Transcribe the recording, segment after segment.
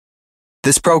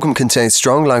This programme contains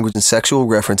strong language and sexual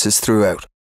references throughout.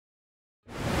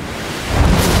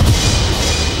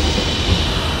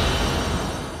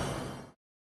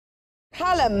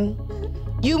 Calum,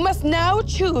 you must now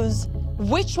choose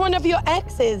which one of your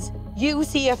exes you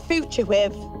see a future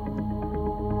with.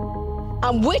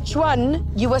 And which one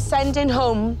you are sending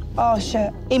home. Oh,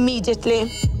 shit.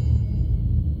 Immediately.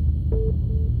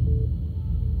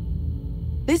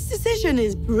 This decision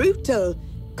is brutal,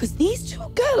 because these two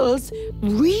girls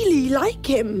really like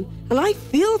him, and I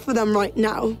feel for them right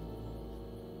now.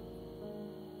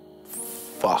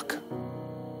 Fuck.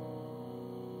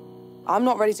 I'm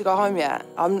not ready to go home yet.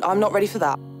 I'm not ready for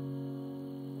that.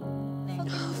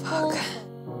 Oh, fuck.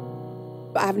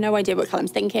 But I have no idea what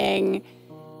Calum's thinking.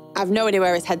 I have no idea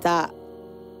where his head's at.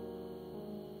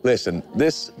 Listen,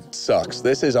 this sucks.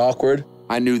 This is awkward.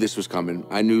 I knew this was coming.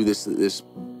 I knew this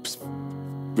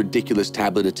ridiculous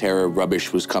tablet of terror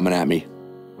rubbish was coming at me.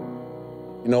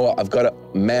 You know what? I've got to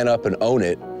man up and own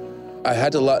it. I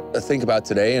had a lot to think about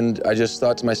today, and I just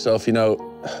thought to myself, you know,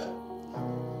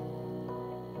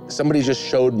 somebody just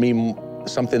showed me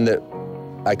something that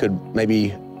I could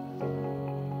maybe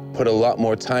put a lot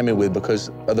more time in with, because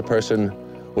the other person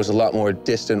was a lot more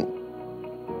distant.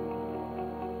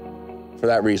 For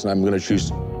that reason, I'm going to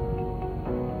choose.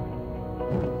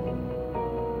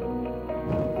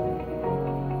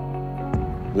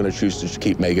 I'm going to choose to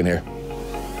keep Megan here.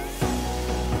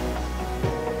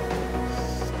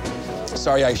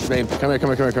 Sorry, Ayesha, babe. Come here. Can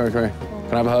I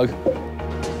have a hug?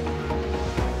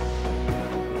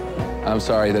 I'm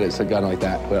sorry that it's gone like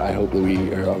that, but I hope that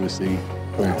we are obviously...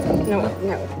 No.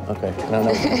 Okay. No.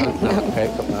 Okay,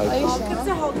 come on.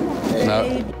 No.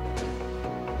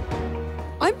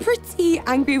 I'm pretty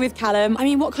angry with Calum. I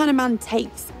mean, what kind of man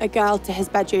takes a girl to his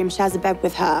bedroom, shares a bed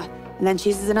with her, and then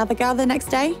chooses another girl the next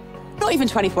day? Not even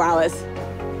 24 hours.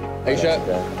 Ayesha,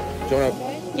 do you want to...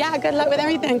 Yeah, good luck with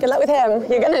everything. Good luck with him.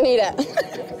 You're gonna need it.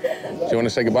 Do you want to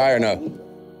say goodbye or no?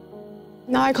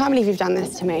 No, I can't believe you've done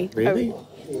this to me. Really?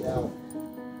 Yeah.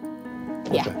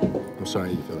 Okay. I'm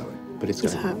sorry you feel that way, but it's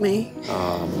gonna hurt me.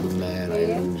 Oh, man,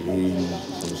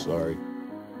 I'm sorry.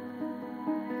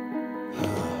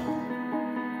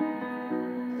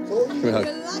 Give me a hug.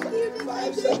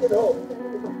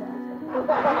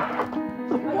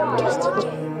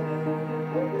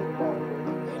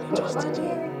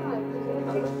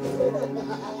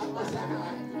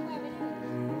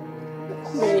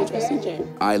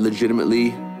 I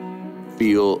legitimately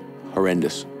feel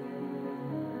horrendous.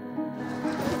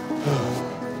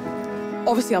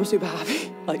 Obviously, I'm super happy.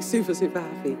 Like, super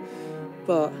happy.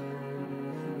 But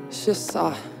it's just,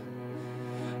 I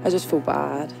just feel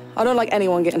bad. I don't like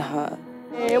anyone getting hurt.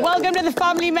 Hey, welcome to the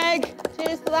family, Meg.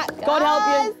 Cheers for that, guys. God help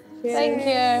you. Cheers. Thank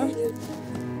you.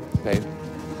 Babe.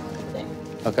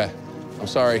 Okay. I'm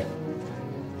sorry.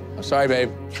 I'm sorry, babe.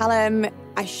 Calum,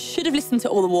 I should have listened to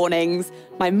all the warnings.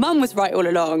 My mum was right all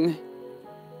along.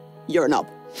 You're a knob.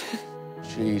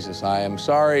 Jesus, I am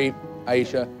sorry,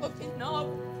 Ayesha. Fucking knob.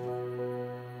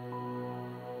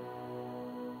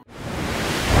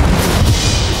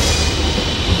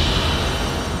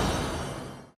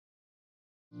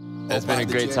 It's been a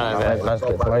great time, man. Love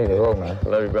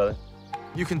you, brother.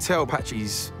 You can tell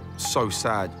Patchy's so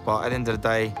sad, but at the end of the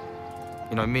day,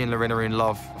 you know, me and Lorena are in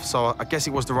love, so I guess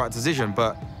it was the right decision,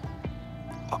 but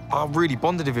I really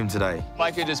bonded with him today. If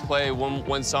I could just play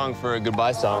one song for a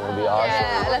goodbye song, it would be awesome.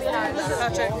 Yeah,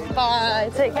 let's do it. Bye.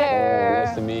 Take care.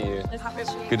 Nice to meet you.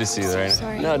 Good to see you,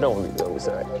 Lorena. No, don't worry, though. It's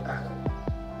all right.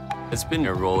 It's been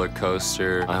a roller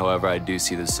coaster. However, I do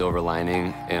see the silver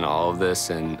lining in all of this,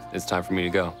 and it's time for me to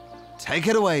go. Take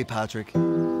it away, Patrick.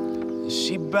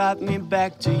 She brought me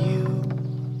back to you.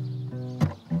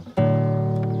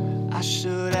 I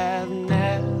should have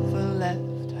never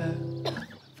left her.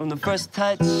 From the first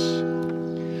touch,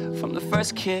 from the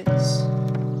first kiss,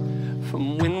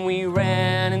 from when we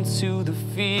ran into the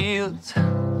fields.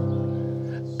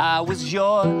 I was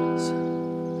yours,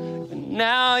 and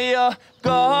now you're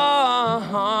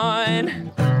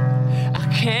gone. I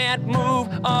can't move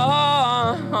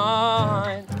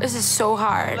on. This is so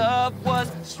hard. Love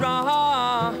was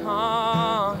strong,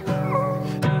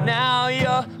 and now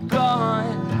you're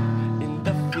gone. In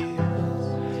the fields,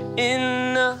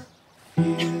 in the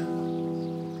fields.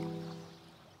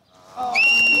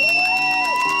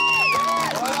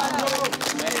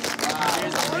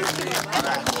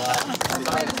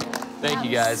 Thank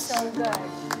you, guys. So good.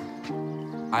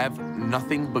 I have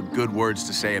nothing but good words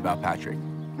to say about Patrick.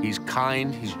 He's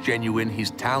kind, he's genuine, he's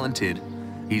talented.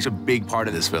 He's a big part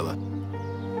of this villa.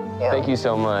 Thank you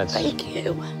so much. Thank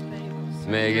you.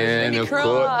 Megan, of course.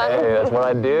 Hey, that's what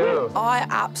I do. I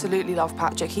absolutely love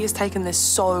Patrick. He has taken this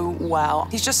so well.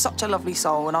 He's just such a lovely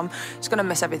soul, and I'm just gonna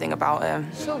miss everything about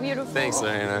him. So beautiful. Thanks,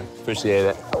 Lorena. Appreciate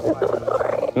it.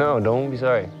 No, don't be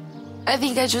sorry. I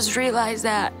think I just realized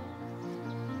that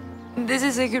this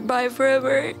is a goodbye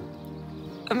forever.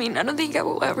 I mean, I don't think I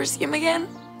will ever see him again.